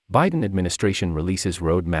Biden administration releases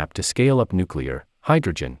roadmap to scale up nuclear,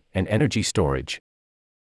 hydrogen, and energy storage.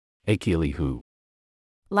 Akili Hu.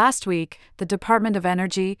 Last week, the Department of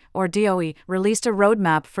Energy, or DOE, released a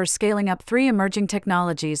roadmap for scaling up 3 emerging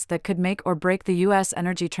technologies that could make or break the U.S.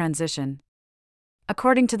 energy transition.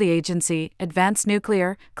 According to the agency, advanced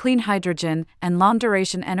nuclear, clean hydrogen, and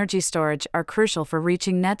long-duration energy storage are crucial for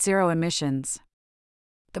reaching net zero emissions.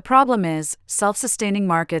 The problem is, self-sustaining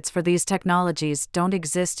markets for these technologies don't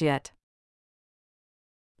exist yet.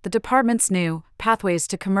 The department's new Pathways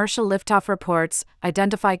to Commercial Liftoff reports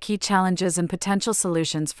identify key challenges and potential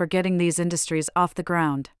solutions for getting these industries off the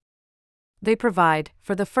ground. They provide,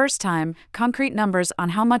 for the first time, concrete numbers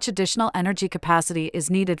on how much additional energy capacity is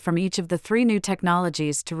needed from each of the 3 new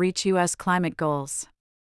technologies to reach U.S. climate goals.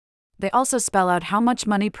 They also spell out how much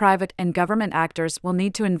money private and government actors will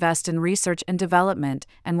need to invest in research and development,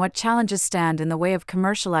 and what challenges stand in the way of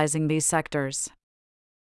commercializing these sectors.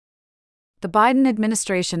 The Biden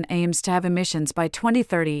administration aims to have emissions by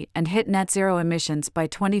 2030 and hit net zero emissions by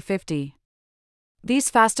 2050. These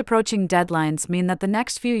fast-approaching deadlines mean that the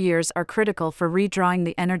next few years are critical for redrawing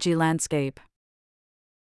the energy landscape.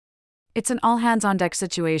 It's an all-hands-on-deck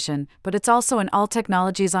situation, but it's also an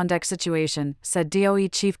all-technologies-on-deck situation, said DOE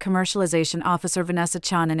Chief Commercialization Officer Vanessa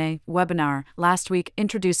Chan in a webinar last week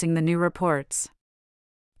introducing the new reports.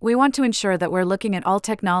 We want to ensure that we're looking at all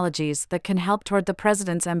technologies that can help toward the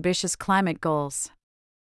President's ambitious climate goals.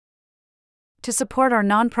 To support our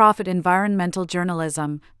nonprofit environmental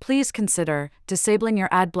journalism, please consider disabling your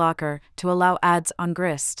ad blocker to allow ads on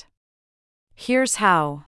Grist. Here's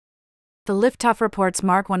how. The Liftoff reports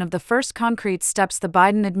mark one of the first concrete steps the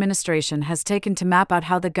Biden administration has taken to map out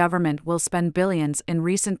how the government will spend billions in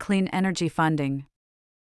recent clean energy funding.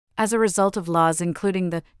 As a result of laws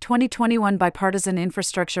including the 2021 Bipartisan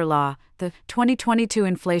Infrastructure Law, the 2022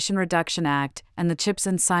 Inflation Reduction Act, and the CHIPS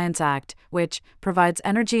and Science Act, which provides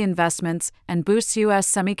energy investments and boosts U.S.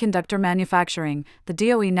 semiconductor manufacturing, the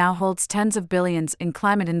DOE now holds tens of billions in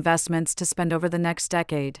climate investments to spend over the next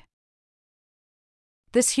decade.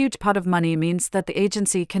 This huge pot of money means that the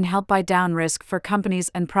agency can help buy down risk for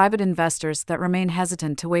companies and private investors that remain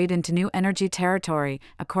hesitant to wade into new energy territory,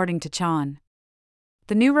 according to Chan.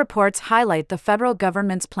 The new reports highlight the federal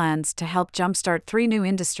government's plans to help jumpstart 3 new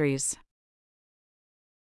industries.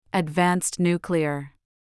 Advanced nuclear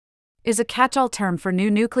is a catch-all term for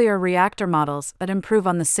new nuclear reactor models that improve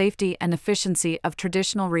on the safety and efficiency of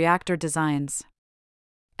traditional reactor designs.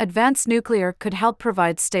 Advanced nuclear could help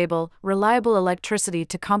provide stable, reliable electricity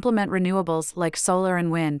to complement renewables like solar and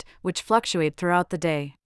wind, which fluctuate throughout the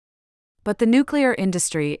day. But the nuclear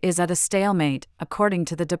industry is at a stalemate, according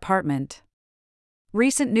to the department.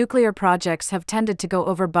 Recent nuclear projects have tended to go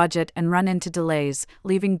over budget and run into delays,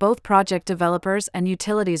 leaving both project developers and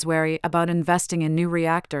utilities wary about investing in new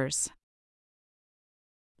reactors.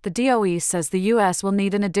 The DOE says the U.S. will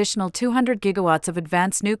need an additional 200 gigawatts of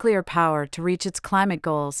advanced nuclear power to reach its climate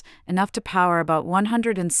goals, enough to power about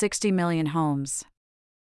 160 million homes.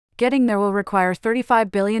 Getting there will require $35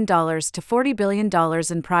 billion to $40 billion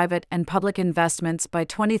in private and public investments by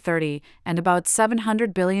 2030, and about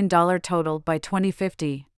 $700 billion total by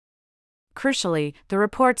 2050. Crucially, the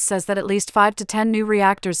report says that at least 5 to 10 new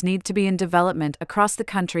reactors need to be in development across the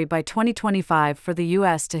country by 2025 for the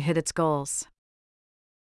U.S. to hit its goals.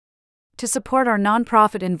 To support our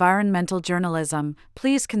nonprofit environmental journalism,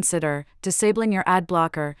 please consider disabling your ad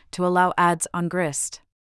blocker to allow ads on Grist.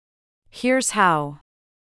 Here's how.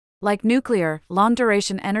 Like nuclear,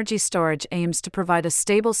 long-duration energy storage aims to provide a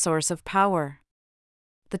stable source of power.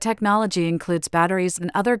 The technology includes batteries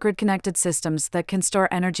and other grid-connected systems that can store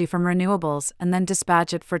energy from renewables and then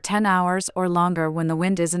dispatch it for 10 hours or longer when the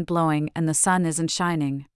wind isn't blowing and the sun isn't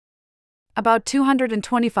shining. About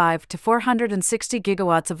 225 to 460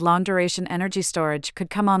 gigawatts of long-duration energy storage could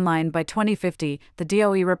come online by 2050, the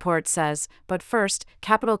DOE report says, but first,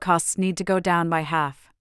 capital costs need to go down by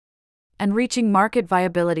half. And reaching market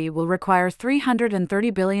viability will require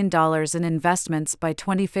 $330 billion in investments by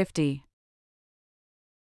 2050.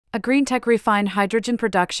 A green tech refined hydrogen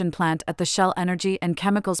production plant at the Shell Energy and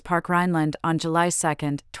Chemicals Park Rhineland on July 2,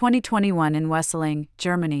 2021 in Wesseling,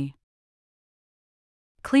 Germany.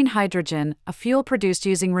 Clean hydrogen, a fuel produced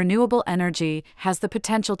using renewable energy, has the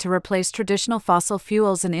potential to replace traditional fossil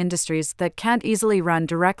fuels in industries that can't easily run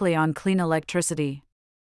directly on clean electricity.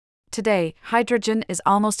 Today, hydrogen is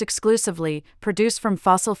almost exclusively produced from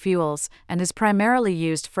fossil fuels and is primarily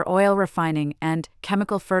used for oil refining and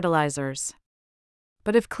chemical fertilizers.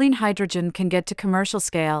 But if clean hydrogen can get to commercial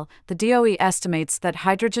scale, the DOE estimates that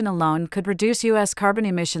hydrogen alone could reduce U.S. carbon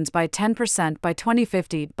emissions by 10% by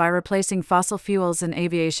 2050 by replacing fossil fuels in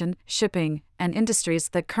aviation, shipping, and industries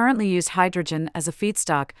that currently use hydrogen as a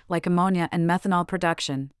feedstock, like ammonia and methanol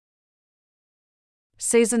production.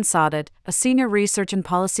 Sazen Sadat, a senior research and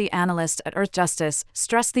policy analyst at Earth Justice,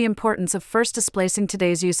 stressed the importance of first displacing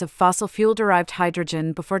today's use of fossil fuel-derived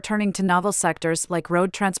hydrogen before turning to novel sectors like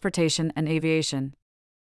road transportation and aviation.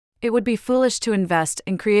 It would be foolish to invest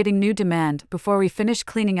in creating new demand before we finish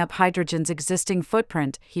cleaning up hydrogen's existing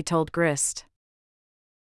footprint, he told Grist.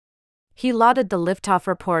 He lauded the liftoff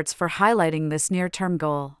reports for highlighting this near-term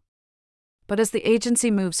goal. But as the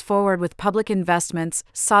agency moves forward with public investments,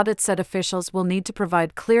 Sadat said officials will need to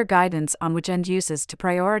provide clear guidance on which end uses to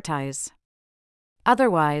prioritize.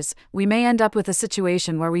 Otherwise, we may end up with a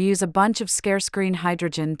situation where we use a bunch of scarce green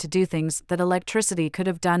hydrogen to do things that electricity could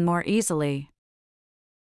have done more easily.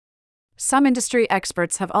 Some industry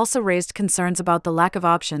experts have also raised concerns about the lack of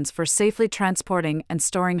options for safely transporting and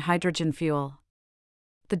storing hydrogen fuel.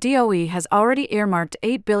 The DOE has already earmarked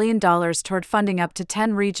 $8 billion toward funding up to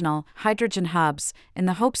 10 regional hydrogen hubs, in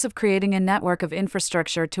the hopes of creating a network of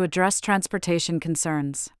infrastructure to address transportation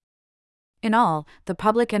concerns. In all, the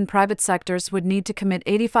public and private sectors would need to commit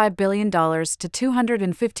 $85 billion to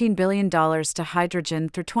 $215 billion to hydrogen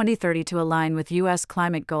through 2030 to align with U.S.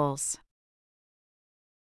 climate goals.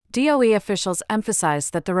 DOE officials emphasize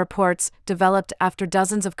that the reports, developed after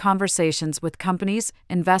dozens of conversations with companies,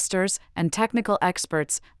 investors, and technical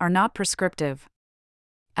experts, are not prescriptive.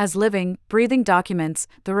 As living, breathing documents,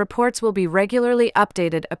 the reports will be regularly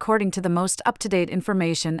updated according to the most up-to-date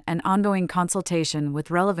information and ongoing consultation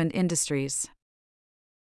with relevant industries.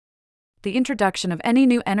 The introduction of any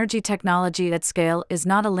new energy technology at scale is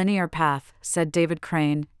not a linear path, said David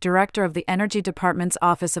Crane, director of the Energy Department's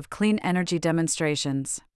Office of Clean Energy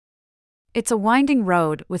Demonstrations. It's a winding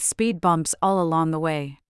road with speed bumps all along the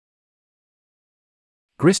way.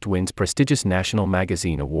 Grist wins prestigious National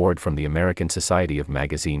Magazine Award from the American Society of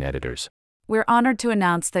Magazine Editors. We're honored to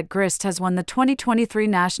announce that Grist has won the 2023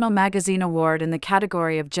 National Magazine Award in the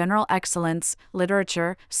category of General Excellence,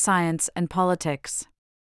 Literature, Science, and Politics.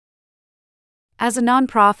 As a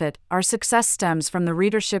nonprofit, our success stems from the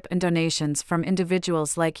readership and donations from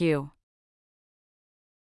individuals like you.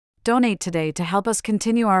 Donate today to help us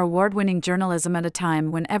continue our award-winning journalism at a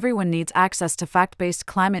time when everyone needs access to fact-based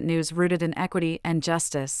climate news rooted in equity and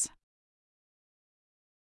justice.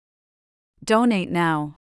 Donate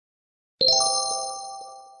now.